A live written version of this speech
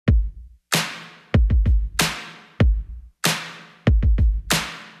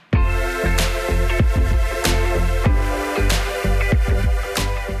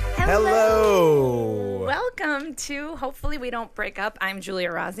welcome to Hopefully We Don't Break Up. I'm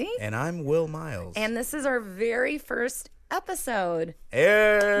Julia Rossi. And I'm Will Miles. And this is our very first episode.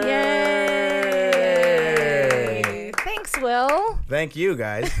 Yay! Thanks, Will. Thank you,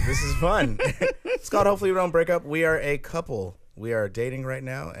 guys. This is fun. It's called Hopefully We Don't Break Up. We are a couple. We are dating right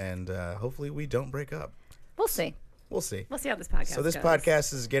now, and hopefully we don't break up. We'll see. We'll see. We'll see how this podcast goes. So this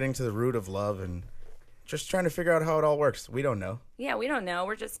podcast is getting to the root of love and just trying to figure out how it all works. We don't know. Yeah, we don't know.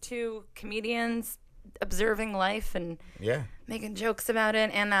 We're just two comedians observing life and making jokes about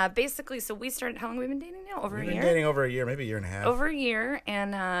it. And basically, so we started, how long have we been dating now? Over a year? We've been dating over a year, maybe a year and a half. Over a year.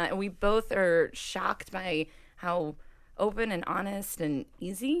 And we both are shocked by how open and honest and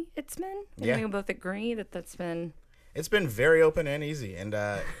easy it's been. And we both agree that that's been... It's been very open and easy. And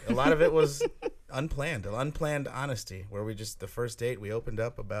a lot of it was unplanned honesty, where we just, the first date, we opened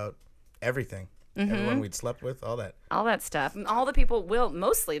up about everything. Mm-hmm. Everyone we'd slept with, all that stuff. All the people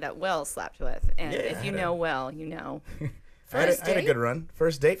mostly that Will slept with. And if you know Will, you know. I had a good run.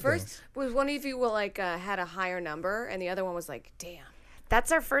 First date. Was one of you had a higher number and the other one was like, damn.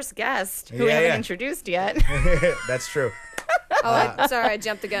 That's our first guest who we haven't introduced yet. That's true. Sorry, I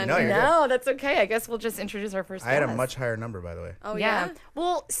jumped the gun. No, that's okay. I guess we'll just introduce our first guest. I had a much higher number, by the way. Oh, yeah?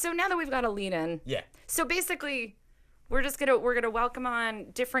 Well, so now that we've got a lead in. Yeah. So basically... We're gonna welcome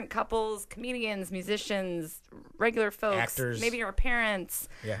on different couples, comedians, musicians, regular folks, actors, maybe your parents,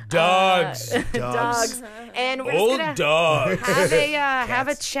 dogs, and we're old just dogs. Have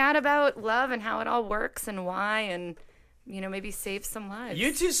a chat about love and how it all works and why, and maybe save some lives.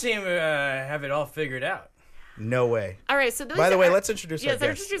 You two seem to have it all figured out. No way. All right, so by the way, let's introduce our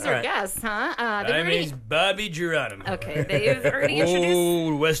guests. Introduce our guests, huh? My name's Bobby Geronimo. Okay, they've already introduced...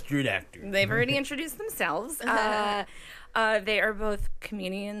 Old Western actor. They've already introduced themselves. They are both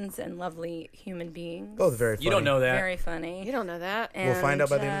comedians and lovely human beings. Both very funny. You don't know that. Very funny. You don't know that. And, we'll find out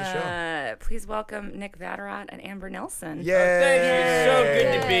by the end of the show. Please welcome Nick Vatterott and Amber Nelson. Yay! Thank you. So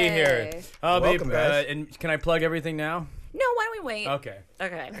good to be here. Welcome, guys. And can I plug everything now? No, why don't we wait? Okay.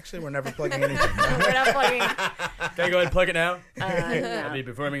 Actually, we're never plugging anything. We're not plugging. Can I go ahead and plug it now? No. I'll be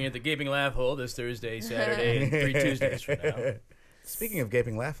performing at the Gaping Laugh Hole this Thursday, Saturday, and 3 Tuesdays from now. Speaking of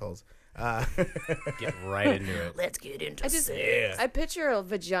gaping laugh holes. Get right into it. Let's get into Yeah. I picture a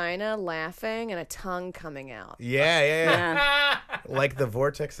vagina laughing and a tongue coming out. Yeah. Like the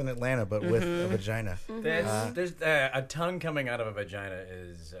vortex in Atlanta, but with a vagina. There's a tongue coming out of a vagina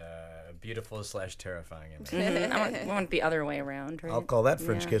is beautiful / terrifying. I want the other way around, right? I'll call that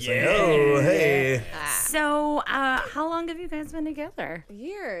French kissing. Yeah. Oh, hey. So, how long have you guys been together?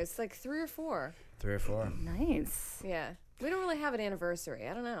 Years, like 3 or 4. 3 or 4. Nice. Yeah. We don't really have an anniversary.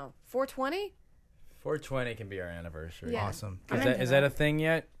 I don't know. 420? 420 can be our anniversary. Yeah. Awesome. Is that a thing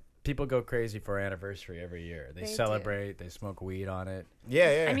yet? People go crazy for our anniversary every year. They They celebrate. They smoke weed on it.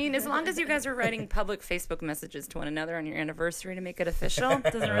 Yeah. I mean, as long as you guys are writing public Facebook messages to one another on your anniversary to make it official,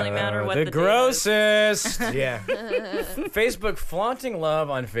 doesn't really matter what the date is. grossest. Yeah. Facebook flaunting love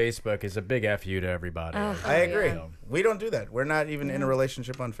on Facebook is a big FU to everybody. I agree. yeah. We don't do that. We're not even in a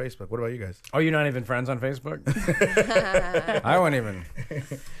relationship on Facebook. What about you guys? Oh, you're not even friends on Facebook? I won't even.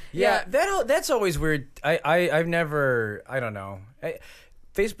 Yeah, that's always weird. I've never. I don't know.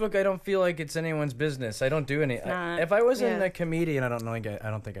 Facebook, I don't feel like it's anyone's business. I don't do any. If I wasn't a comedian, I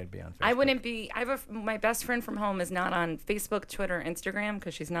don't think I'd be on Facebook. I wouldn't be. My best friend from home is not on Facebook, Twitter, Instagram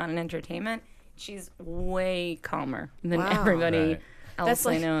because she's not in entertainment. She's way calmer than everybody else That's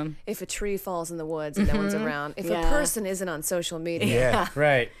like I know. if a tree falls in the woods and no one's around. If a person isn't on social media. Yeah.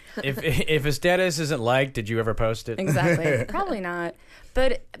 Right. If a status isn't liked, did you ever post it? Exactly. Probably not.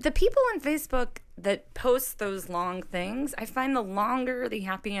 But the people on Facebook that post those long things, I find the longer the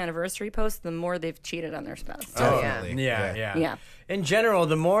happy anniversary post, the more they've cheated on their spouse. Definitely. Yeah. In general,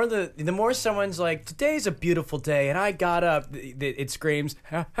 the more someone's like, today's a beautiful day, and I got up, it screams,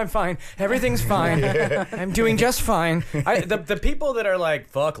 I'm fine, everything's fine, I'm doing just fine. The people that are like,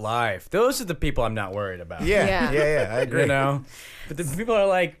 fuck life, those are the people I'm not worried about. Yeah. I agree. You know? But the people are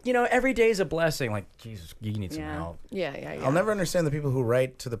like, every day's a blessing. Like, Jesus, you need some help. Yeah. I'll never understand the people who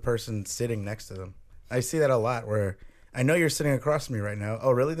write to the person sitting next to them. I see that a lot where I know you're sitting across from me right now.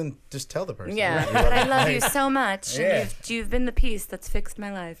 Oh, really? Then just tell the person. Yeah, Right? but I love you so much. Yeah. And you've been the piece that's fixed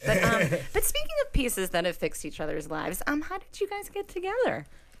my life. But speaking of pieces that have fixed each other's lives, how did you guys get together?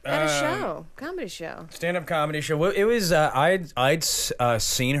 At a show. Comedy show. Stand-up comedy show. Well, it was I'd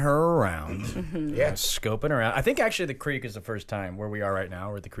seen her around, scoping around. I think actually the Creek is the first time where we are right now.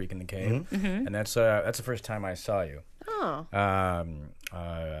 We're at the Creek in the Cave, and that's the first time I saw you. Oh.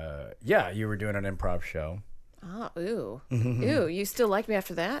 Yeah, you were doing an improv show. Oh, Oh, ooh. Ooh, you still like me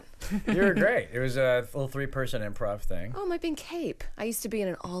after that? You were great. It was a full 3-person improv thing. Oh, might be in Cape. I used to be in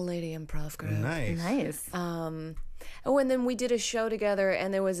an all-lady improv group. Nice. Oh, and then we did a show together,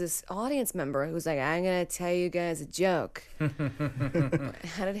 and there was this audience member who was like, "I'm gonna tell you guys a joke."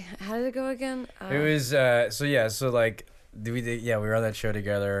 How did it go again? It was so like we were on that show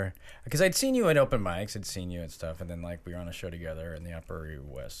together because I'd seen you at open mics, I'd seen you and stuff, and then like we were on a show together in the Upper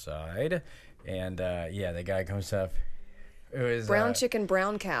West Side, and the guy comes up. It was brown chicken,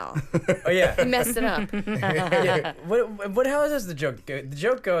 brown cow. Oh yeah, He messed it up. yeah. What? How is this the joke? The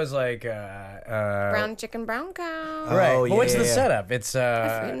joke goes like Brown chicken, brown cow. right. Oh, Well, what's the yeah. setup? It's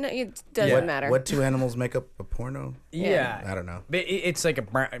No, it doesn't matter. What two animals make up a porno? yeah. I don't know. But it's like a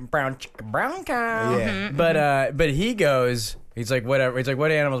brown chicken, brown cow. Yeah. But he goes. He's like, whatever. It's like,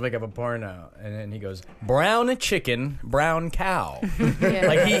 what animals make up a porno? And then he goes, brown chicken, brown cow. Yeah.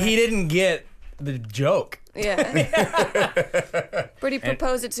 Like he didn't get the joke. Yeah. But he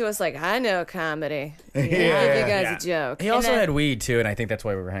proposed it to us like, I know comedy. I'll give you guys a joke. He also then- had weed too, and I think that's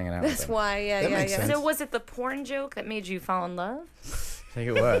why we were hanging out. That's with him. why, That makes sense. So was it the porn joke that made you fall in love? I think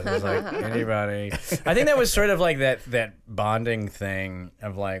it was. It was like anybody. I think that was sort of like that bonding thing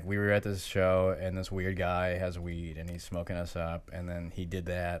of like we were at this show and this weird guy has weed and he's smoking us up, and then he did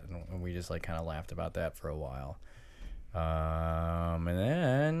that and we just like kind of laughed about that for a while. And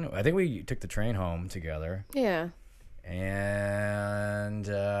then I think we took the train home together. Yeah. And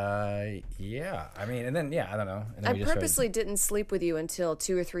I mean, and then I don't know. And then I we just purposely didn't sleep with you until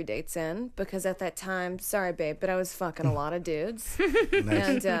 2 or 3 dates in because at that time, sorry, babe, but I was fucking a lot of dudes. And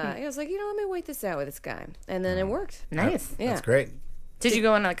I was like, let me wait this out with this guy. And then it worked. Nice. Yeah. That's great. Did you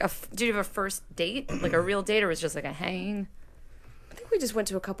go on like did you have a first date, like a real date, or was it just like a hang? I think we just went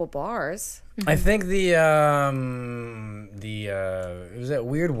to a couple bars. I think it was that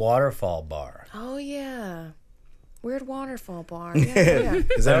weird waterfall bar. Oh, yeah. Weird waterfall bar. Yeah.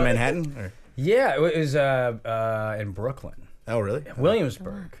 Is that in Manhattan? Or? Yeah, it was in Brooklyn, Oh, really?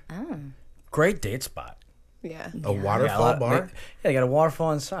 Williamsburg. Oh. Great date spot. Yeah. A waterfall bar? They got a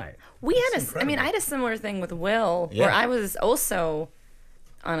waterfall inside. I had a similar thing with Will, Yeah. where I was also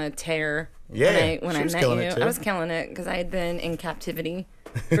on a tear Yeah, when she I was met killing you. it, too. I was killing it because I had been in captivity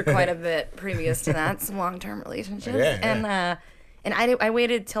for quite a bit previous to that, some long-term relationships, Yeah, and I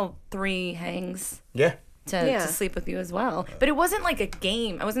waited till 3 hangs Yeah. to sleep with you as well. But it wasn't like a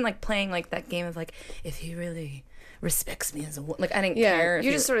game. I wasn't like playing like that game of like, if he really respects me as a woman. Like I didn't care. if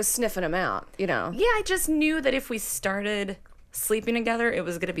You're he- just sort of sniffing him out, Yeah, I just knew that if we started sleeping together, it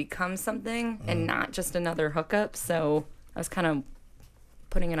was going to become something and not just another hookup. So I was kind of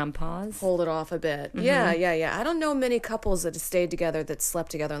putting it on pause. Hold it off a bit. Yeah. I don't know many couples that have stayed together that slept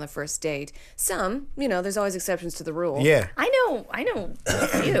together on the first date. Some, there's always exceptions to the rule. Yeah. I know a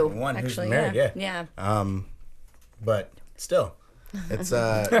few. One who's actually, married, yeah. But still, it's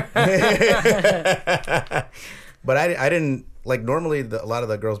but I didn't like normally a lot of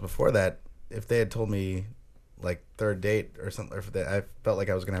the girls before that, if they had told me like third date or something, or if I felt like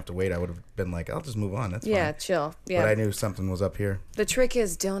I was gonna have to wait, I would have been like, I'll just move on. That's Yeah, fine. chill. Yeah. But I knew something was up here. The trick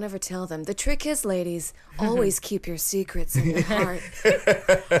is don't ever tell them. The trick is, ladies, always keep your secrets in your heart.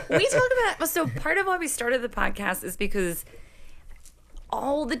 We talk about, so part of why we started the podcast is because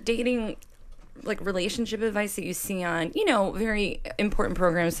all the dating like relationship advice that you see on very important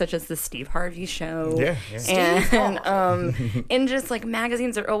programs such as the Steve Harvey Show and just like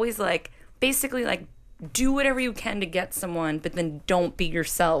magazines are always like basically like do whatever you can to get someone, but then don't be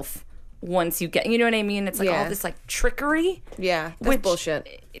yourself once you get, you know what I mean? It's like all this like trickery. Yeah, that's Which-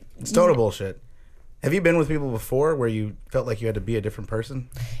 bullshit. It's total bullshit. Have you been with people before where you felt like you had to be a different person?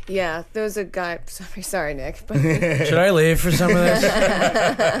 Yeah, there was a guy. Sorry, Nick, but Should I leave for some of this?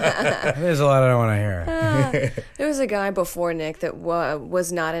 There's a lot I don't want to hear. there was a guy before Nick that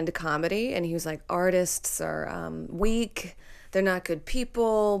was not into comedy, and he was like, artists are weak. They're not good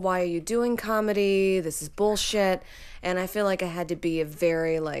people. Why are you doing comedy? This is bullshit. And I feel like I had to be a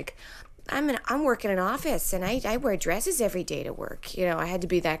very like, I'm working in an office and I wear dresses every day to work. I had to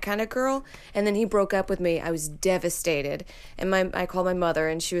be that kind of girl. And then he broke up with me. I was devastated. And I called my mother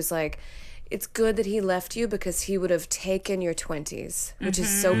and she was like, it's good that he left you because he would have taken your 20s, which is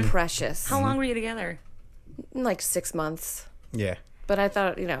so precious. How long were you together? Like 6 months. Yeah. But I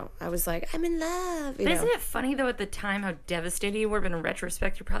thought, I was like, I'm in love. But isn't it funny though at the time how devastated you were, but in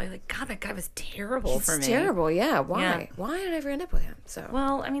retrospect you're probably like, God, that guy was terrible for me. It's terrible, yeah. Why? Yeah. Why did I ever end up with him? So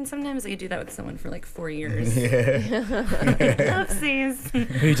Well, I mean, sometimes you do that with someone for like 4 years. Oopsies.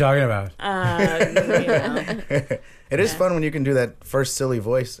 Who are you talking about? It is fun when you can do that first silly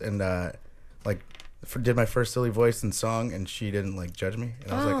voice and did my first silly voice and song and she didn't like judge me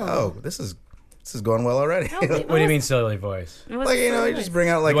and I was like, oh, this is this is going well already. What do you mean silly voice? Like, you know, you just bring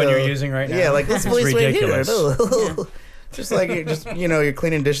out like The one you're using right now? Yeah, like this It's voice right here. ridiculous. Just like you're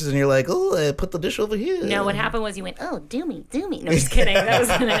cleaning dishes and you're like, oh, put the dish over here. No, what happened was you went, oh, do me. No, just kidding. That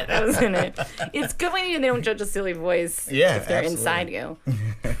was in it. It's good when they don't judge a silly voice if they're inside you.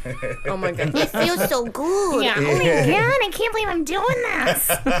 Oh my god. It feels so good. Yeah. Oh my god, I can't believe I'm doing this.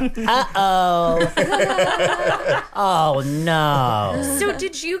 Uh-oh. Oh, no. So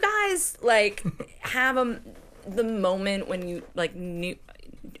did you guys like have the moment when you like knew?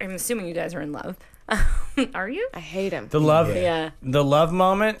 I'm assuming you guys are in love. Are you? I hate him. The love, Yeah. the love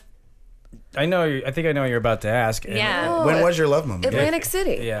moment. I know. I think I know what you're about to ask. And- Yeah. When was your love moment? Atlantic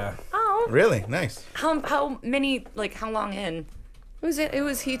City. Yeah. Oh. Really nice. How many? Like how long in? It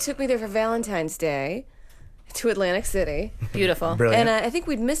was. He took me there for Valentine's Day to Atlantic City, Beautiful. Brilliant. and I think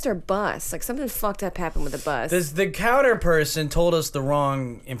we'd missed our bus. Like something fucked up happened with the bus. The counter person told us the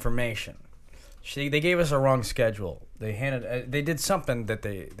wrong information. They gave us a wrong schedule. They did something that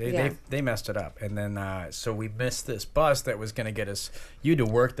they messed it up, and then so we missed this bus that was gonna get us you to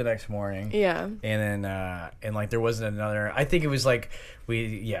work the next morning. Yeah. And then and like there wasn't another. I think it was like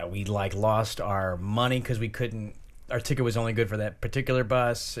we like lost our money because we couldn't. Our ticket was only good for that particular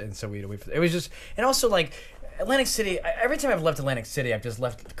bus, and so it was just, and also like Atlantic City. Every time I've left Atlantic City, I've just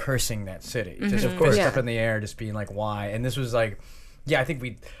left cursing that city, just fist up in the air, just being like, why? And this was like, I think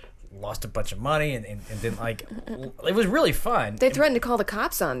we lost a bunch of money and then like it was really fun. They threatened to call the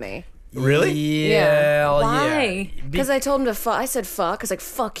cops on me. Really? Yeah. Why? Because I told him to fuck. I said fuck. I was like,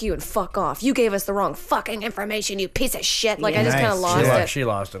 fuck you and fuck off. You gave us the wrong fucking information, you piece of shit. Like, I just kind of Nice. lost it. She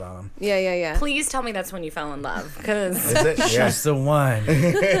lost it on him. Yeah. Please tell me that's when you fell in love, because Is it? Yeah. She's the one.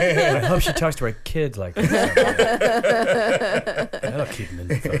 I hope she talks to her kids like that. That'll keep them in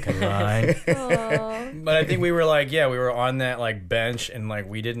the fucking line. But I think we were like, we were on that like bench and like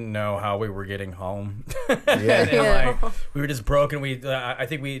we didn't know how we were getting home. Yeah. Like, we were just broken. I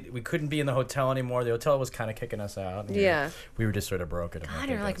think we couldn't be in the hotel anymore. The hotel was kind of kicking us out. And Yeah. we were just sort of broken. God,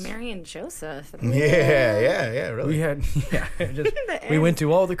 you're like Mary and Joseph. Yeah, really. We had we went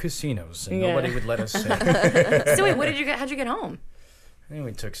to all the casinos and nobody would let us in. So wait, what did you get? How'd you get home? I think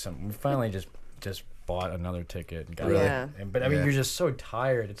we took some. We finally just bought another ticket and got Really? it. But I mean, Yeah. you're just so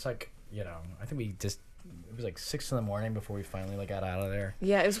tired. It's like I think we just. It was like 6 a.m. before we finally like got out of there.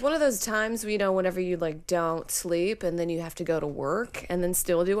 Yeah, it was one of those times, whenever you like don't sleep and then you have to go to work and then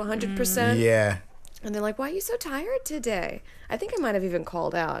still do 100%. Yeah. And they're like, why are you so tired today? I think I might have even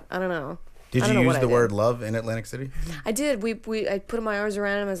called out. I don't know. Did I don't you know use what the I did. word love in Atlantic City? I did. I put my arms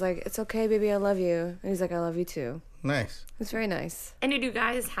around him. I was like, it's okay, baby, I love you. And he's like, I love you too. Nice. It was very nice. And did you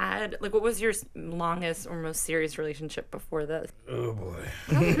guys had like what was your longest or most serious relationship before this? Oh boy.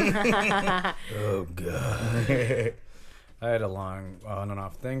 Oh god. I had a long on and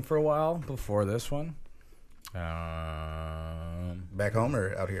off thing for a while before this one. Back home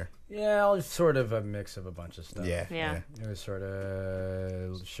or out here? Yeah, it was sort of a mix of a bunch of stuff. Yeah. It was sort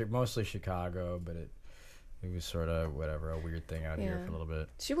of mostly Chicago, but it was sort of whatever, a weird thing out here for a little bit.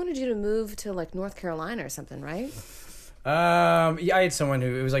 She wanted you to move to like North Carolina or something, right? I had someone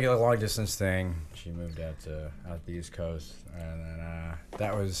who it was like a long distance thing. She moved out the East Coast, and then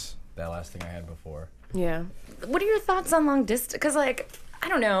that was that last thing I had before. Yeah. What are your thoughts on long distance? Because like I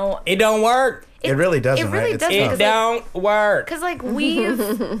don't know. It don't work. It really doesn't, It really right? doesn't. It Because, don't work. Because like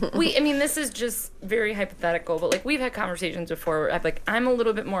I mean, this is just very hypothetical, but like we've had conversations before where I'm a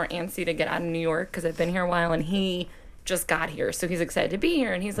little bit more antsy to get out of New York because I've been here a while, and he just got here, so he's excited to be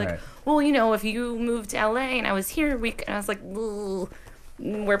here, and he's like, Right. well, if you moved to LA and I was here, and I was like, "Ooh,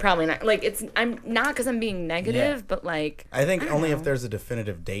 we're probably not. Like, I'm not because I'm being negative, Yeah. but like, I think only if there's a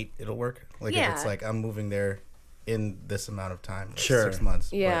definitive date it'll work. Like Yeah. if it's like I'm moving there in this amount of time, like Sure. 6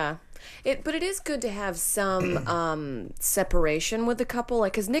 months. Yeah. But it is good to have some separation with the couple,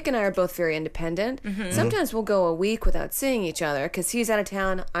 like, because Nick and I are both very independent. Sometimes we'll go a week without seeing each other because he's out of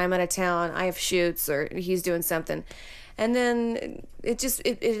town, I'm out of town, I have shoots, or he's doing something. And then it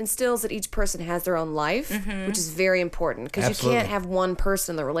instills that each person has their own life, which is very important because you Absolutely. can't have one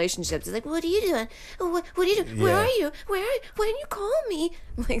person in the relationship. It's like, what are you doing? What are you doing? Where Yeah. are you? Why didn't you call me?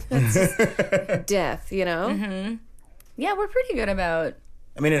 Like, that's just death, you know? yeah, we're pretty good about.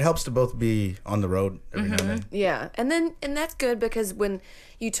 I mean, it helps to both be on the road every now and then. Yeah, and that's good because when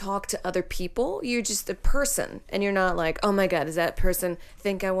you talk to other people, you're just a person, and you're not like, oh my god, does that person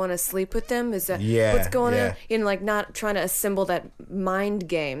think I want to sleep with them? Is that Yeah, what's going yeah. on? You know, like not trying to assemble that mind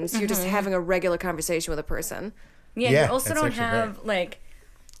games. You're just having a regular conversation with a person. Yeah, Yeah, you also that's don't actually have like,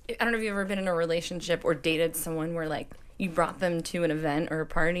 I don't know if you've ever been in a relationship or dated someone where like you brought them to an event or a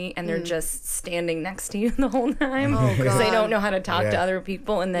party and they're just standing next to you the whole time Oh, because they God. don't know how to talk to Yeah. other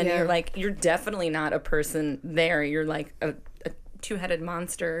people, and then Yeah. you're like, you're definitely not a person there. You're like a two-headed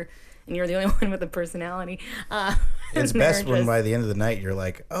monster, and you're the only one with a personality. It's and they're best when just- by the end of the night you're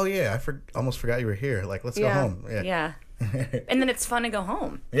like, oh yeah, almost forgot you were here. Like, let's go Yeah. home. yeah. And then it's fun to go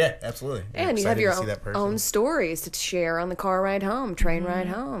home. Yeah, absolutely. You're And you have excited your to see that person. own stories to share on the car ride home, train ride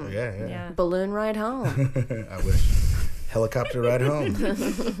home, Yeah. Yeah. balloon ride home. I wish. Helicopter ride home.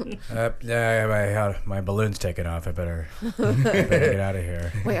 My balloon's taken off. I better get out of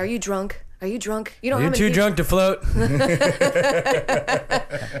here. Wait, are you drunk? Are you drunk? You don't Are you have too any- drunk to float?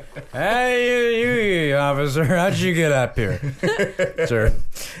 Hey, you, officer, how'd you get up here? Sir,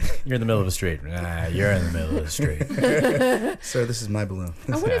 you're in the middle of the street. Nah, you're in the middle of the street. Sir, this is my balloon.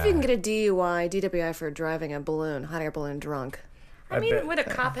 I wonder if you can get a DWI for driving a balloon, hot air balloon drunk. I mean, bet- would a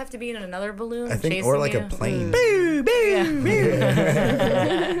cop have to be in another balloon? I think, chasing or like you? a plane. Pull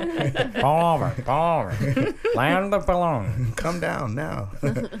over. Land the balloon. Come down now.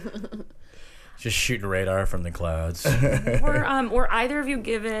 Just shooting radar from the clouds. Were either of you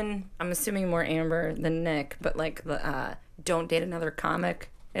given, I'm assuming more Amber than Nick, but like the don't date another comic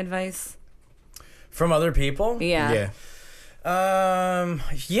advice? From other people? Yeah. Yeah. I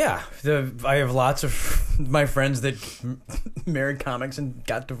have lots of my friends that married comics and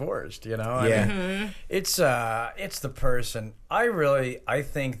got divorced, you know? Yeah. I mean, it's the person. I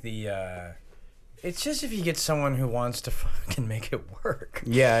think it's just if you get someone who wants to fucking make it work.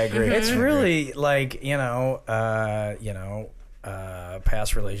 Yeah, I agree. It's I agree. really like,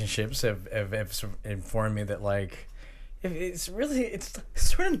 past relationships have informed me that like it's not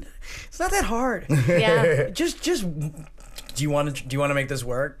that hard. Yeah. just do you want to make this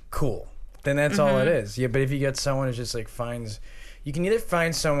work? Cool. Then that's all it is. Yeah, but if you get someone who just like you can either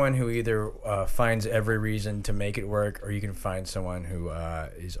find someone who either finds every reason to make it work, or you can find someone who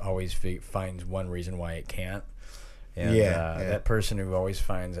is always finds one reason why it can't. And Yeah. that person who always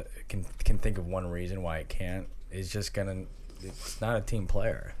can think of one reason why it can't is just gonna. It's not a team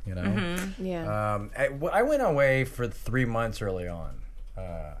player, you know. Yeah. I went away for 3 months early on.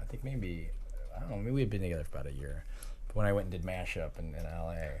 I think maybe we had been together for about a year. But when I went and did Mashup in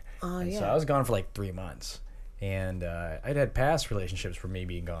LA, so yeah. I was gone for like 3 months, and I'd had past relationships where me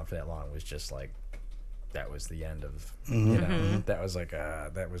being gone for that long was just like that was the end of you know that was like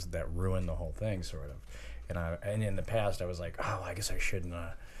that ruined the whole thing sort of. And in the past I was like, oh, I guess I shouldn't.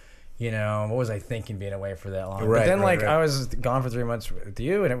 What was I thinking being away for that long? Right, but then right. I was gone for 3 months with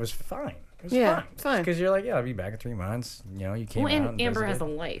you, and it was fine. It was Yeah, fine. Because you're like, yeah, I'll be back in 3 months. You came Well, out. and Amber has a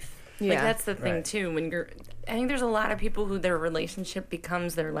life. Like, Yeah. that's the thing, Right. too. I think there's a lot of people who their relationship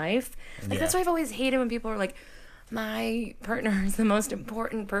becomes their life. Like, that's why I've always hated when people are like, my partner is the most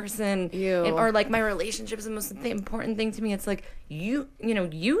important person. Ew. Or like, my relationship is the most important thing to me. It's like, you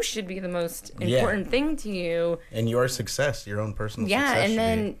should be the most important thing to you. And your success, your own personal Yeah,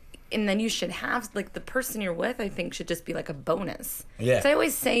 success. and then you should have, like, the person you're with, I think, should just be like a bonus. Yeah. So I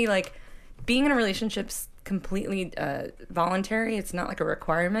always say, like, being in a relationship's completely voluntary. It's not like a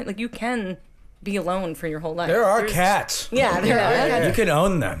requirement. Like, you can be alone for your whole life. There are There's- cats. Yeah, there are cats. You can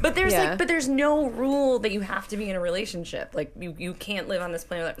own them. But there's Yeah. there's no rule that you have to be in a relationship. Like, you can't live on this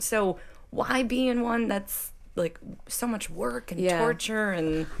planet. So why be in one that's like so much work and Yeah. torture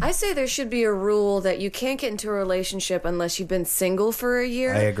and I say there should be a rule that you can't get into a relationship unless you've been single for a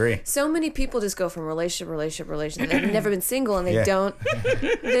year. I agree. So many people just go from relationship, and they've never been single, and they Yeah. don't.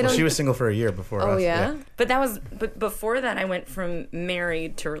 They Well, don't. she was single for a year before Oh us. yeah. but before that I went from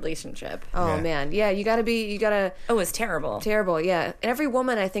married to relationship. Oh Yeah. man. Yeah. You gotta. Oh, it was terrible. Terrible. Yeah. Every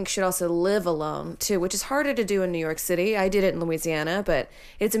woman I think should also live alone too, which is harder to do in New York City. I did it in Louisiana, but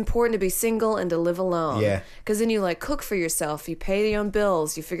it's important to be single and to live alone. Yeah. Because then you like cook for yourself, you pay your own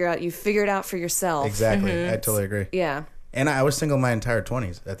bills, you figure it out for yourself. Exactly. I totally agree. Yeah. And I was single my entire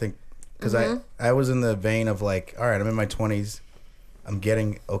 20s, I think. Because I was in the vein of like, all right, I'm in my 20s. I'm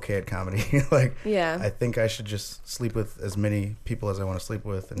getting okay at comedy. Like, Yeah. I think I should just sleep with as many people as I want to sleep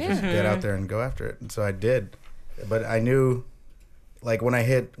with and just get out there and go after it. And so I did. But I knew, like, when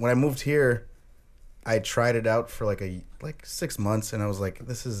I moved here, I tried it out for like 6 months, and I was like,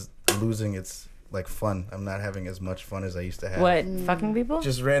 this is losing its like fun. I'm not having as much fun as I used to have. What, fucking people?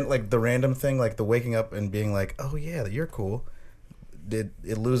 Just like the random thing, like the waking up and being like, oh yeah, you're cool.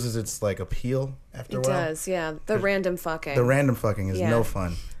 It loses its like appeal after a It while. does. Yeah. The random fucking. The random fucking is Yeah. no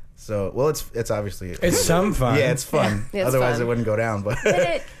fun. So, well, it's obviously it's some fun. yeah, it's fun. Yeah, it's Otherwise, fun. it wouldn't go down. But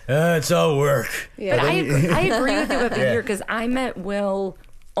It's all work. Yeah. But I agree with you about the Yeah. year because I met Will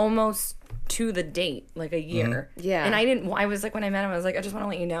almost to the date, like a year. Yeah. And I was like, when I met him, I was like, I just want to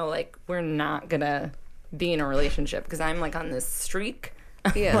let you know, like, we're not gonna be in a relationship because I'm like on this streak,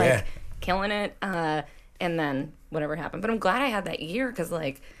 Yeah. like Yeah. killing it, and then whatever happened. But I'm glad I had that year because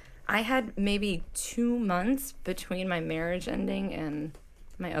like I had maybe 2 months between my marriage ending and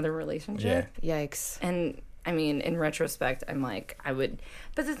my other relationship. Yikes. And I mean, in retrospect, I'm like, I would.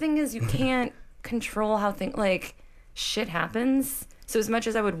 But the thing is, you can't control how things like shit happens. So as much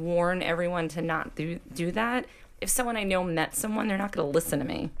as I would warn everyone to not do that, if someone I know met someone, they're not going to listen to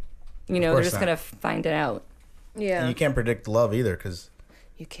me. You know, they're course just not. going to find it out. Yeah. And you can't predict love either, because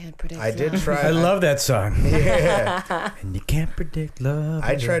You can't predict I did love. try. I love that song. Yeah. And you can't predict love.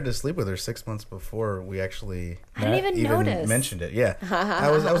 I tried to sleep with her 6 months before we actually I didn't even notice. mentioned it. Yeah,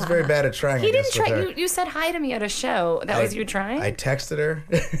 I was very bad at trying. He I guess, didn't try. with her. You said hi to me at a show. That was you trying. I texted her.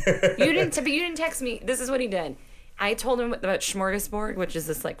 You didn't. But you didn't text me. This is what he did. I told him about Smorgasbord, which is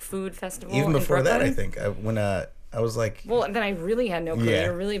this like food festival. Even in before that, Brooklyn. I think when I was like, Well, then I really had no clue. Yeah.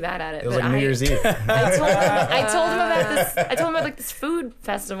 You're really bad at it. it was But like New Year's Eve. I told him about this. I told him about like this food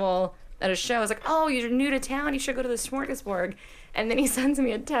festival at a show. I was like, "Oh, you're new to town. You should go to the Smorgasbord." And then he sends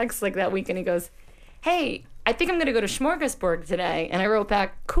me a text like that week, and he goes, "Hey, I think I'm gonna go to Smorgasbord today." And I wrote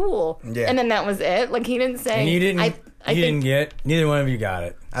back, "Cool." Yeah. And then that was it. Like he didn't say. And you didn't. I you think didn't get. Neither one of you got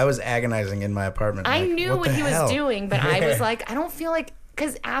it. I was agonizing in my apartment. I like, knew what the he hell? was doing, but I was like, I don't feel like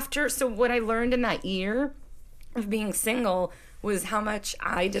because after. So what I learned in that year of being single was how much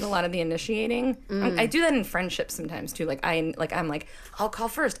I did a lot of the initiating. I do that in friendships sometimes too. I'm like, I'll call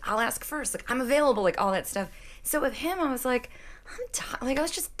first, I'll ask first, like I'm available, like all that stuff. So with him, I was like, I was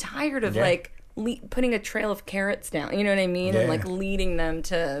just tired of Yeah. like putting a trail of carrots down. You know what I mean? And Yeah. like leading them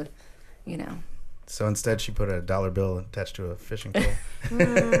to, you know. So instead, she put a dollar bill attached to a fishing pole. Did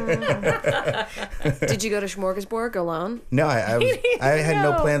you go to Smorgasbord alone? No, I had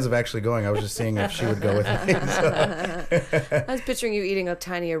no know. plans of actually going. I was just seeing if she would go with me. So, I was picturing you eating a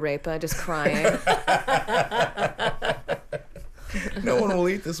tiny arepa, just crying. no one will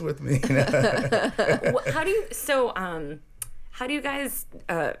eat this with me. How do you how do you guys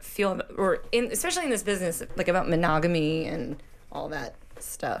feel especially in this business, like about monogamy and all that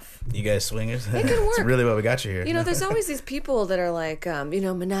stuff? You guys swingers? It can It's work. really what we got you here. You know, there's always these people that are like,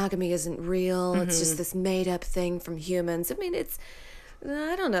 monogamy isn't real. It's just this made up thing from humans. I mean,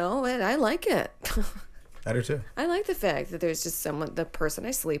 I don't know. I like it. I do too. I like the fact that there's just the person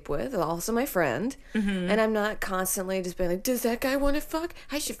I sleep with, also my friend, and I'm not constantly just being like, does that guy want to fuck?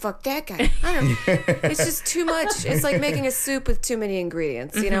 I should fuck that guy. I don't. It's just too much. It's like making a soup with too many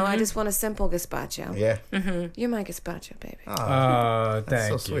ingredients. You know, I just want a simple gazpacho. Yeah. You're my gazpacho, baby. Oh, thank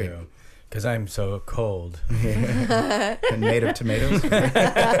so sweet. you. Because I'm so cold. And made of tomatoes.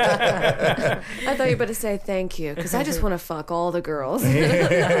 I thought you were about to say thank you because I just want to fuck all the girls. It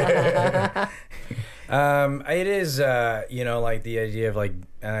is, like the idea of like,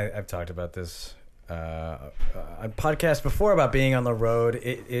 and I've talked about this on podcasts before about being on the road.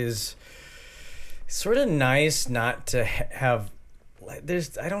 It is sort of nice not to have, I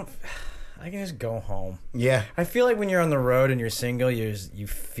can just go home. Yeah. I feel like when you're on the road and you're single, you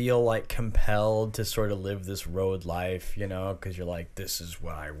feel like compelled to sort of live this road life, because you're like, this is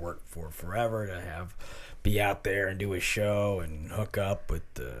what I worked for forever to be out there and do a show and hook up with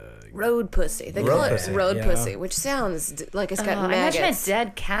the Road pussy. They Road call pussy, it road yeah. pussy, which sounds like it's got I imagine a maggots.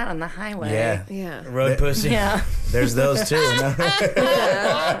 dead cat on the highway. Yeah. Yeah. road pussy. Yeah. There's those too. No?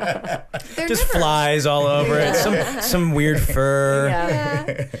 They're Just never, flies all over it. Some weird fur. Yeah.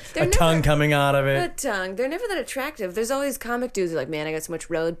 They're A tongue never, coming out of it. a tongue. They're never that attractive. There's always comic dudes who are like, man, I got so much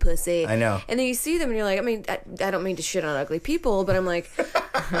road pussy. I know. And then you see them and you're like, I mean, I don't mean to shit on ugly people, but I'm like,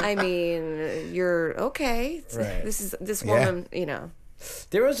 I mean, you're okay. Right. This Yeah. woman,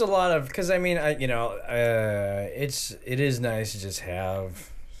 There was a lot of, because I mean, it is nice to just have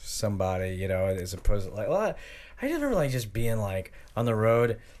somebody, as opposed to like, well, I never like just being like on the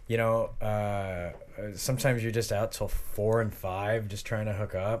road, sometimes you're just out till 4 and 5 just trying to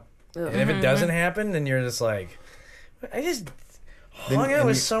hook up. And if it doesn't happen, then you're just like, I just hung out and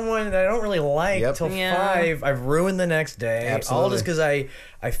with you- someone that I don't really like Yep. till Yeah. 5. I've ruined the next day. All Absolutely. just because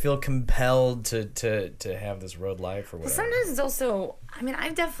I feel compelled to have this road life or whatever. Sometimes it's also, I mean,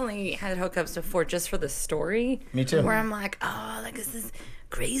 I've definitely had hookups before just for the story. Me too. Where I'm like, oh, like this is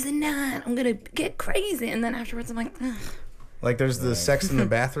crazy night. I'm gonna get crazy, and then afterwards I'm like, ugh. Like there's the sex in the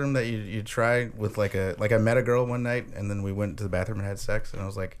bathroom that you try with like I met a girl one night and then we went to the bathroom and had sex and I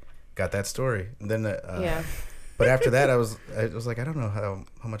was like, got that story. And then yeah. But after that I was like, I don't know how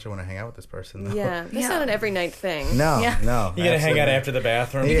much I want to hang out with this person. Though. Yeah. That's Yeah. not an every night thing. No, Yeah. no. You gotta hang out absolutely after the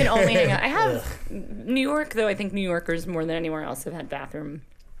bathroom. You can only hang out. I have New York though. I think New Yorkers more than anywhere else have had bathroom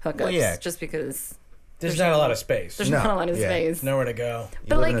hookups. Well, yeah. Just because There's not a lot of space. There's not a lot of space. Nowhere to go.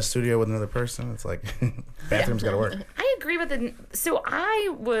 You live in a studio with another person. It's like bathroom's got to work. I agree with it. So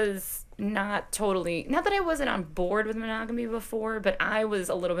I was not that I wasn't on board with monogamy before, but I was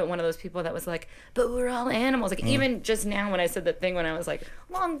a little bit one of those people that was like, but we're all animals. Like even just now when I said the thing when I was like,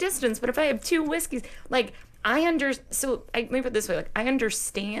 long distance, but if I have 2 whiskeys, like let me put it this way, like I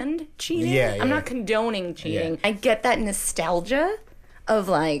understand cheating. I'm not condoning cheating. I get that nostalgia of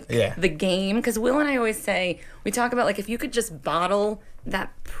like the game, because Will and I always say, we talk about like if you could just bottle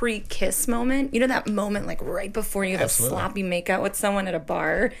that pre-kiss moment, that moment like right before you have a sloppy makeout with someone at a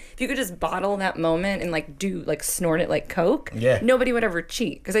bar, if you could just bottle that moment and like snort it like Coke, nobody would ever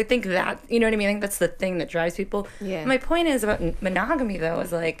cheat. Because I think that, you know what I mean? I think that's the thing that drives people. My point is about monogamy though,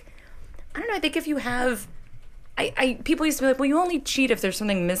 is like, I don't know, I think if you have, people used to be like, well, you only cheat if there's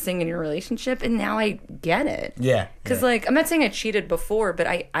something missing in your relationship, and now I get it. Because like, I'm not saying I cheated before, but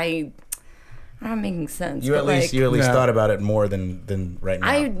I'm not making sense. You at least thought about it more than right now.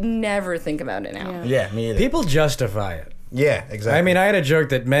 I never think about it now. Yeah, me either. People justify it. Yeah, exactly. I mean, I had a joke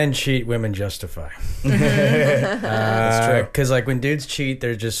that men cheat, women justify. That's true. Because like when dudes cheat,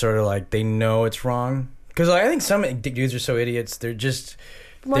 they're just sort of like, they know it's wrong. Because I think some dudes are so idiots, they're just...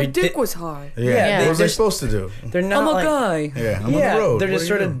 My dick was hard. What was they supposed to do? They're not I'm a guy. Yeah, I'm on the road. They're just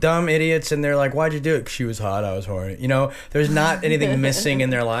sort of dumb idiots, and they're like, "Why'd you do it?" She was hot. I was horny. There's not anything missing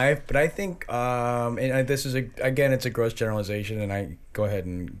in their life. But I think, this is it's a gross generalization, and I go ahead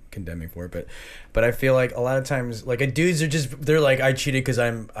and condemn me for it. But I feel like a lot of times, like dudes they're like, I cheated because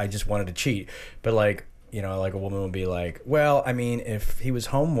I just wanted to cheat. But like, like a woman would be like, well, I mean, if he was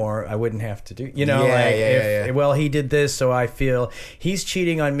home more, I wouldn't have to do, well, he did this, so I feel he's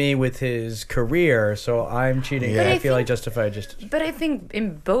cheating on me with his career, so I'm cheating. I feel like justified just. But I think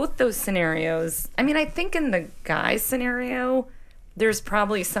in both those scenarios, I mean, I think in the guy scenario, there's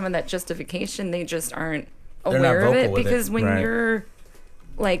probably some of that justification. They just aren't aware of it, because when you're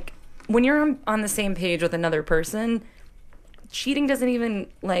like, when you're on the same page with another person, cheating doesn't even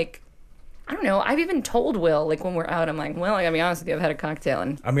like, I don't know. I've even told Will, like when we're out, I'm like, well, I gotta be honest with you, I've had a cocktail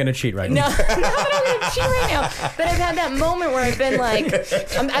and I'm gonna cheat right now. No, I'm gonna cheat right now. But I've had that moment where I've been like,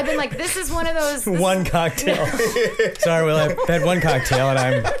 this is one of those. One cocktail. Sorry, Will, I've had one cocktail and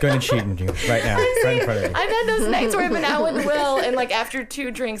I'm going to cheat on you right now, right in front of you. I've had those nights where I've been out with Will, and like after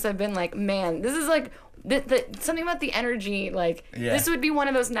 2 drinks, I've been like, man, this is like. Something about the energy, like this would be one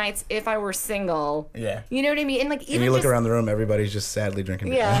of those nights if I were single. Yeah, you know what I mean. And like, even and you look around the room, everybody's just sadly drinking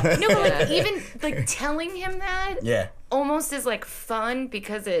beer. Yeah, no, but like even like telling him that, almost is like fun,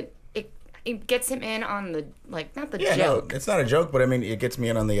 because it gets him in on the like, not the joke. No, it's not a joke, but I mean, it gets me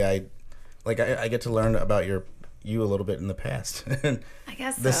in on the I get to learn about you a little bit in the past. I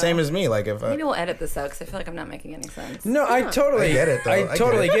guess the same as me. Like if maybe we'll edit this out, because I feel like I'm not making any sense. No, I totally get it. Though. I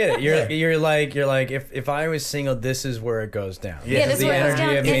totally get it. You're like if I was single, this is where it goes down. Yeah, this is the where it goes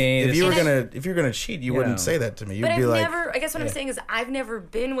energy down. of me. If you're gonna cheat, you wouldn't say that to me. You'd but be like, I guess what I'm saying is I've never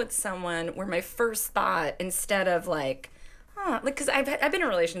been with someone where my first thought, instead of like, like, because I've been in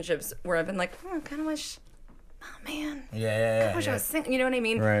relationships where I've been like, I kind of wish. Oh man. I wish I was single. You know what I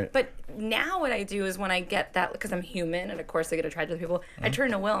mean? Right. But now what I do is when I get that, because I'm human and of course I get attracted to people, I turn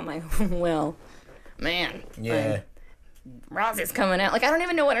to Will. I'm like, Will, man. Yeah. Rosie's coming out. Like, I don't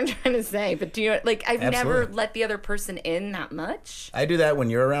even know what I'm trying to say, but do you, like, I've never let the other person in that much. I do that when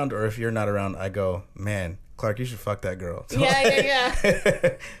you're around, or if you're not around, I go, man, Clark, you should fuck that girl. So Yeah.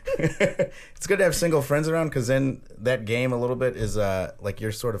 It's good to have single friends around, because then that game a little bit is like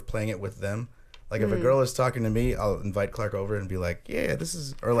you're sort of playing it with them. Like if a girl is talking to me, I'll invite Clark over and be like, yeah, this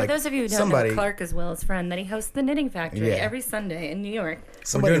is, or like For those of you who don't know, Clark is Will's friend, that he hosts the Knitting Factory every Sunday in New York.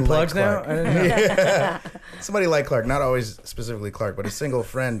 Somebody We're doing plugs now? I didn't know. Somebody like Clark, not always specifically Clark, but a single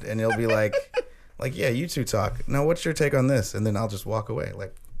friend, and he'll be like, yeah, you two talk. Now, what's your take on this? And then I'll just walk away,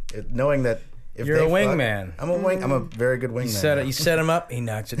 like knowing that if you're a wingman. I'm a very good wingman. You set him up, he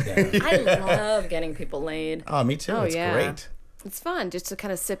knocks it down. I love getting people laid. Oh, me too. It's great. It's fun just to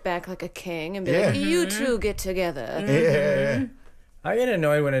kind of sit back like a king and be like, you two get together. Yeah. I get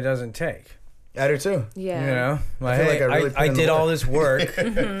annoyed when it doesn't take. I do too. Yeah. I feel like I did all this work,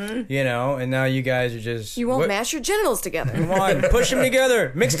 and now you guys are just... You won't mash your genitals together. Come on, push them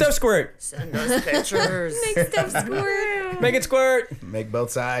together. Make stuff squirt. Send us pictures. Make stuff squirt. Make it squirt. Make both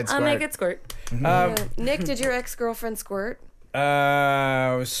sides squirt. I'll make it squirt. Nick, did your ex-girlfriend squirt?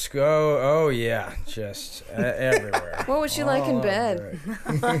 Just everywhere. What was she like in bed?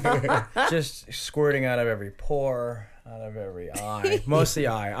 Just squirting out of every pore, out of every eye. Mostly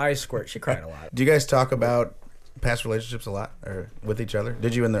eye squirt. She cried a lot. Do you guys talk about past relationships a lot, or with each other?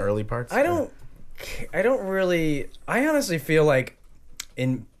 Did you in the early parts? I don't really. I honestly feel like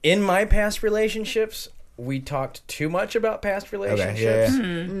in my past relationships, we talked too much about past relationships,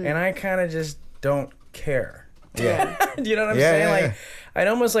 and I kind of just don't care. Yeah. You know what I'm saying? Like, I'd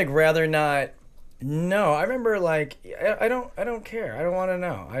almost like rather not. No, I remember like I don't care. I don't want to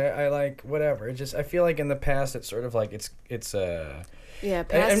know. I like whatever. It just I feel like in the past it's sort of like it's Yeah,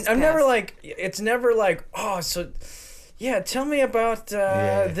 past. I'm never like it's never like so. Yeah, tell me about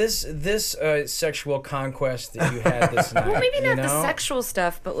this sexual conquest that you had this night. Well, maybe not the sexual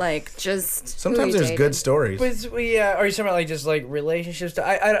stuff, but like just sometimes there's good stories. But yeah, are you talking about like just like relationships?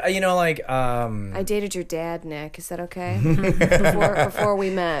 I dated your dad, Nick. Is that okay? before we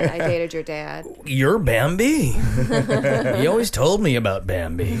met, I dated your dad. You're Bambi. You always told me about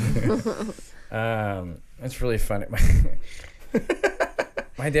Bambi. That's really funny.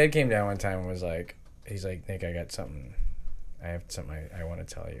 My dad came down one time and was like, he's like, Nick, I have something I want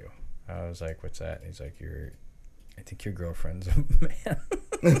to tell you. I was like, what's that? And he's like, I think your girlfriend's a man.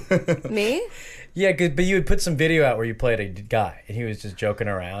 Me? Yeah, but you would put some video out where you played a guy, and he was just joking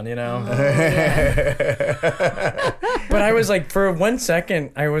around, you know? Oh, yeah. But I was like, for 1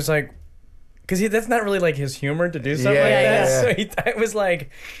 second, I was like, because that's not really like his humor to do something like that. So I was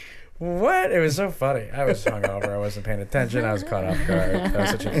like, what? It was so funny. I was hungover. I wasn't paying attention. I was caught off guard. That was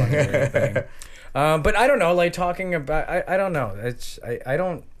such a funny weird thing. But I don't know, like talking about, I don't know. I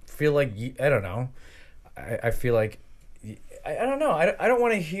don't feel like, I don't know. I feel like, I don't know. I don't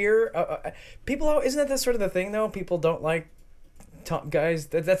want to hear, people, isn't that sort of the thing though? People don't like guys,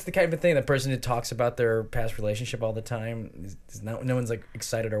 that's the kind of thing, the person who talks about their past relationship all the time, no one's like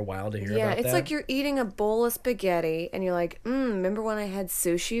excited or wild to hear about that. Yeah, it's like you're eating a bowl of spaghetti and you're like, remember when I had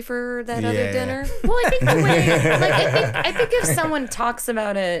sushi for that other dinner? Well, I think the way, like, I think if someone talks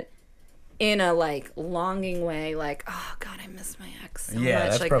about it in a like longing way, like, oh God, I miss my ex so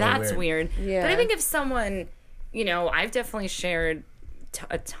much, like that's weird. Yeah. But I think if someone, I've definitely shared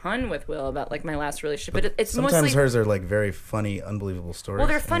a ton with Will about like my last relationship, but it's sometimes mostly hers are like very funny, unbelievable stories. Well,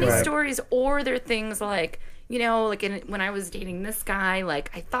 they're funny stories, or they're things like, like when I was dating this guy, like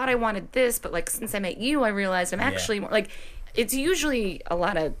I thought I wanted this, but like since I met you, I realized I'm actually more like. It's usually a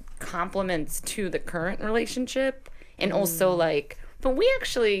lot of compliments to the current relationship, and also like. But we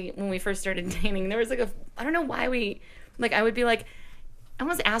actually, when we first started dating, there was like I don't know why I would be like. I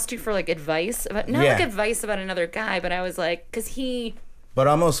almost asked you for like advice about like advice about another guy, but I was like, but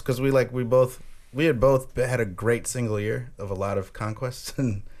almost because we had both had a great single year of a lot of conquests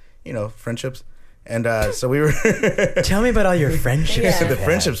and friendships, and so we were tell me about all your friendships. The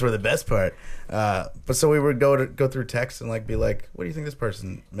friendships were the best part, but so we would go through text and like be like, what do you think this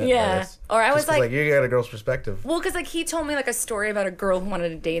person meant by this? Or I was like you got a girl's perspective. Well, because like he told me like a story about a girl who wanted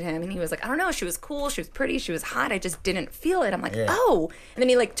to date him, and he was like, I don't know, she was cool, she was pretty, she was hot, I just didn't feel it. I'm like, oh, and then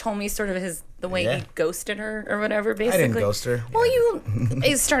he like told me sort of the way he ghosted her or whatever. Basically, I didn't ghost her. Well,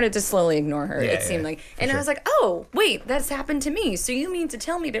 you started to slowly ignore her. It seemed like, and I was like, oh wait, that's happened to me. So you mean to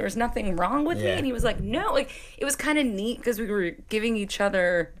tell me there was nothing wrong with me? And he was like, no. Like it was kind of neat because we were giving each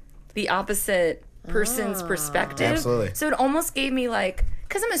other the opposite person's perspective. Absolutely. So it almost gave me like,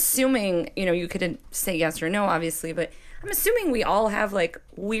 because I'm assuming, you could say yes or no, obviously, but I'm assuming we all have like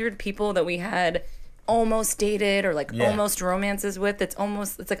weird people that we had almost dated or like almost romances with. It's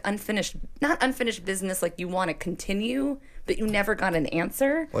like not unfinished business. Like you want to continue, but you never got an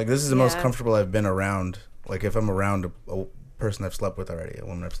answer. Like this is the most comfortable I've been around. Like if I'm around a person I've slept with already, a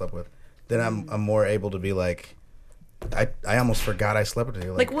woman I've slept with, then I'm more able to be like, I almost forgot I slept with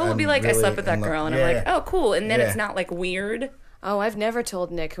you. Like Will will be like, really I slept with that girl, and I'm like, oh cool, and then it's not like weird. Oh, I've never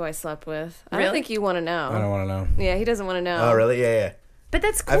told Nick who I slept with. I Really? don't think you want to know. I don't want to know. Yeah, he doesn't want to know. Oh, really? Yeah. But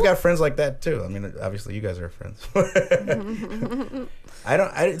that's cool. I've got friends like that too. I mean, obviously you guys are friends.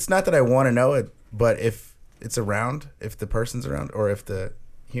 It's not that I want to know it, but if it's around, if the person's around, or if the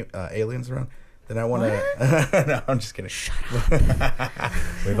alien's around, then I want to. No, I'm just kidding. Shut up.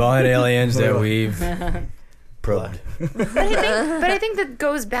 We've all had aliens that we've probed. But I think that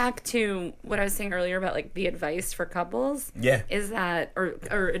goes back to what I was saying earlier about like the advice for couples. Yeah. Is that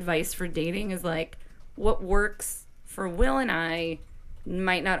or advice for dating is like what works for Will and I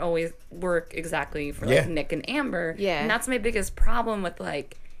might not always work exactly for like Nick and Amber. Yeah. And that's my biggest problem with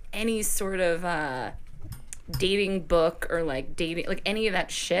like any sort of dating book or like dating like any of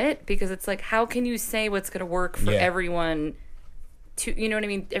that shit, because it's like, how can you say what's gonna work for everyone? You know what I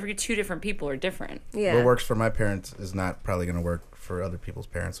mean? Every two different people are different. Yeah. What works for my parents is not probably going to work for other people's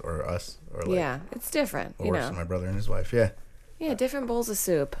parents or us. Or like, it's different. What works for my brother and his wife. Yeah. Yeah, different bowls of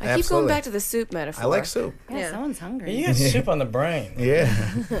soup. I keep Absolutely. going back to the soup metaphor. I like soup. Yeah, someone's hungry. You got soup on the brain. Yeah.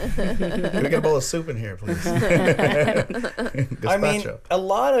 Can we get a bowl of soup in here, please? I mean, a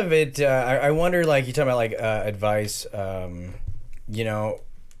lot of it, I wonder, like, you talking about, like, advice,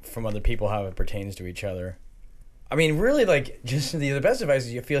 from other people how it pertains to each other. I mean, really, like, just the best advice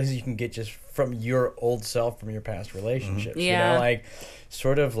you feel is you can get just from your old self, from your past relationships. Yeah. Like,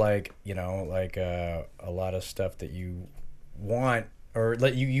 sort of like, a lot of stuff that you want, or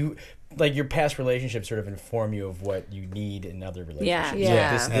like you like your past relationships sort of inform you of what you need in other relationships.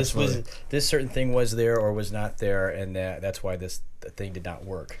 Yeah. This certain thing was there or was not there, and that's why this thing did not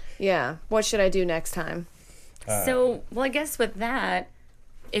work. Yeah. What should I do next time? So, well, I guess with that,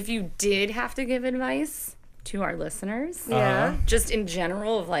 if you did have to give advice to our listeners, Yeah. just in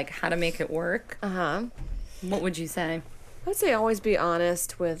general of like how to make it work, what would you say? I would say always be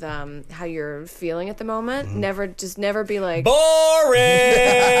honest with how you're feeling at the moment. Mm-hmm. Never be like Boring.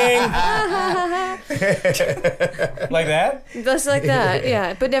 Like that? just like that.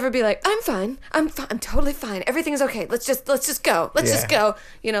 Yeah, but never be like I'm fine. I'm totally fine. Everything's okay. Let's just go. Let's just go.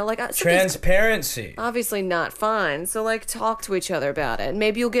 Like something's Transparency. obviously not fine. So like talk to each other about it.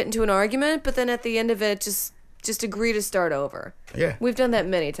 Maybe you'll get into an argument, but then at the end of it, just agree to start over. Yeah. We've done that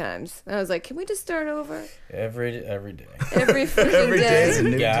many times. I was like, can we just start over? Every day. Every freaking Every day is a day.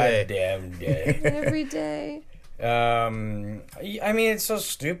 new day. Goddamn day. Every day. I mean, it's so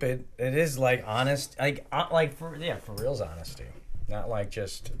stupid. It is like honest, for real's honesty, not like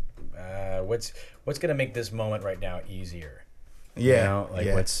just what's gonna make this moment right now easier. Yeah.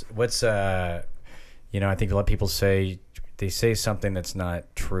 What's I think a lot of people say something that's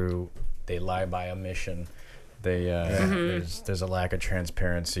not true. They lie by omission. They there's a lack of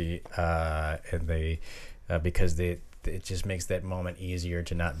transparency, and they because it just makes that moment easier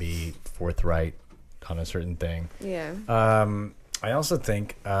to not be forthright on a certain thing. Yeah. I also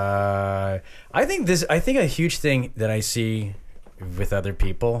think I think a huge thing that I see with other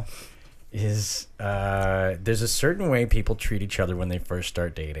people is there's a certain way people treat each other when they first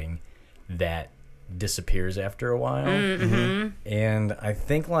start dating that disappears after a while. And I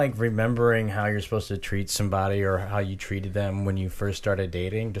think like remembering how you're supposed to treat somebody or how you treated them when you first started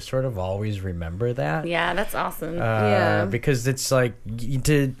dating, to sort of always remember that. Yeah, that's awesome. Yeah. Because it's like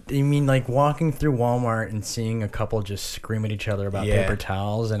like walking through Walmart and seeing a couple just scream at each other about paper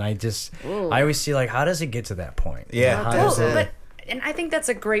towels, and I always see like, how does it get to that point? Yeah. How does it- And I think that's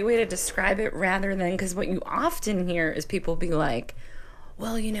a great way to describe it, rather than, because what you often hear is people be like,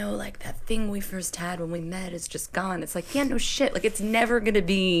 well, like that thing we first had when we met is just gone. It's like, yeah, no shit. Like, it's never going to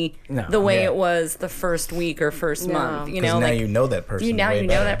be the way it was the first week or first month. Now like, you know that person. you know better.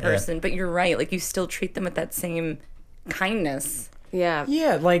 that person, but you're right. Like, you still treat them with that same kindness. Yeah.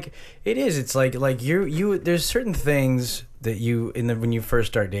 Yeah, like it is. It's like you. There's certain things that when you first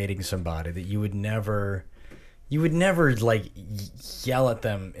start dating somebody that you would never like yell at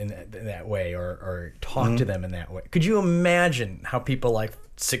them in that way or talk to them in that way. Could you imagine how people like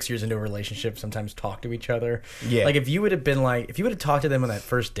 6 years into a relationship sometimes talk to each other? Yeah. Like if you would have talked to them on that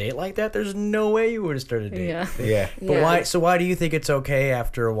first date like that, there's no way you would have started dating. Yeah. Yeah. But why? So why do you think it's okay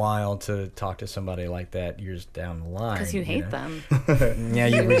after a while to talk to somebody like that years down the line? Because you hate them. Yeah,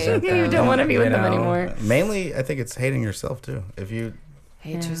 you resent them. You don't want to be with them anymore. Mainly, I think it's hating yourself too. If you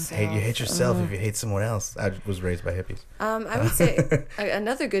Hate yourself. you hate yourself if you hate someone else. I was raised by hippies. I would say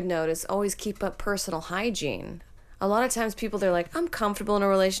another good note is always keep up personal hygiene. A lot of times people, they're like, I'm comfortable in a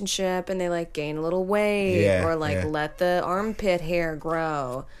relationship, and they like gain a little weight or let the armpit hair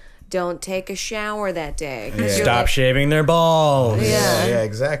grow. Don't take a shower that day. Stop shaving their balls. Yeah.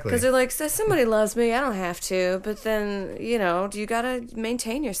 Exactly. Because they're like, somebody loves me, I don't have to. But then, you gotta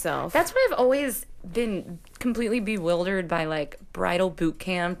maintain yourself. That's why I've always been completely bewildered by like bridal boot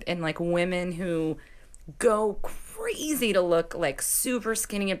camp and like women who go crazy to look like super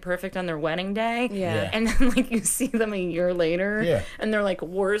skinny and perfect on their wedding day. Yeah. And then like you see them a year later and they're like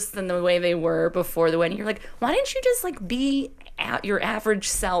worse than the way they were before the wedding. You're like, why didn't you just like be at your average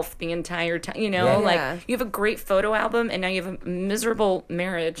self the entire time? Like you have a great photo album and now you have a miserable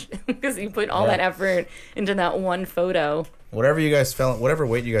marriage because you put all that effort into that one photo. Whatever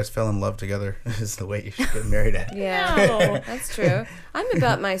weight you guys fell in love together is the weight you should get married at. Yeah, No. that's true. I'm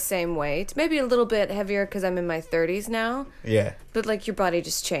about my same weight. Maybe a little bit heavier because I'm in my 30s now. Yeah. But like your body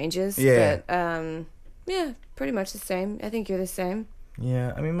just changes. Yeah. But yeah, pretty much the same. I think you're the same.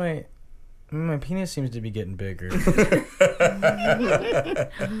 Yeah, I mean my penis seems to be getting bigger.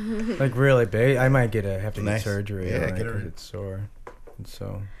 Like really big. I might have to get surgery. Yeah, on it get it. 'cause it's sore. It's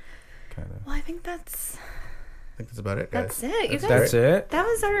so kind of. Well, I think that's about it, guys. That's it. You guys, That's it. That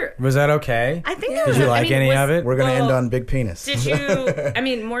was our. Was that okay? I think. Yeah. That was, Did you like any of it? We're gonna Well, end on big penis. Did you? I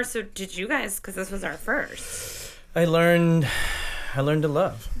mean, more so. Did you guys? Because this was our first. I learned to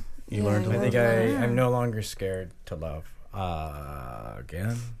love. You learned to I love. think I'm no longer scared to love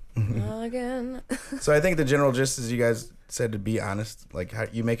again. Again. So I think the general gist is you guys said to be honest. Like how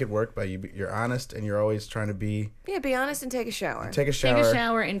you make it work by you're honest and you're always trying to be. Yeah, be honest and take a shower. Take a shower. Take a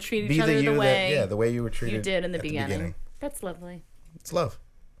shower and treat Be each other the way the way you were treated. you did in the at beginning. That's lovely. It's love.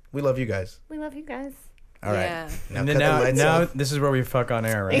 We love you guys. We love you guys. All right. Yeah. And cut then the lights now off. this is where we fuck on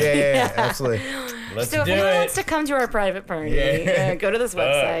air, right? Yeah, absolutely. Let's So if do anyone it. wants to come to our private party, go to this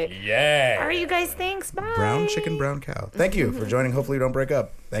website. Yeah. All right, you guys. Thanks. Bye. Brown chicken, brown cow. Thank you for joining. Hopefully you don't break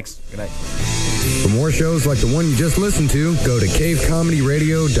up. Thanks. Good night. For more shows like the one you just listened to, go to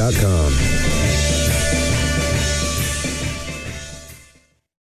cavecomedyradio.com.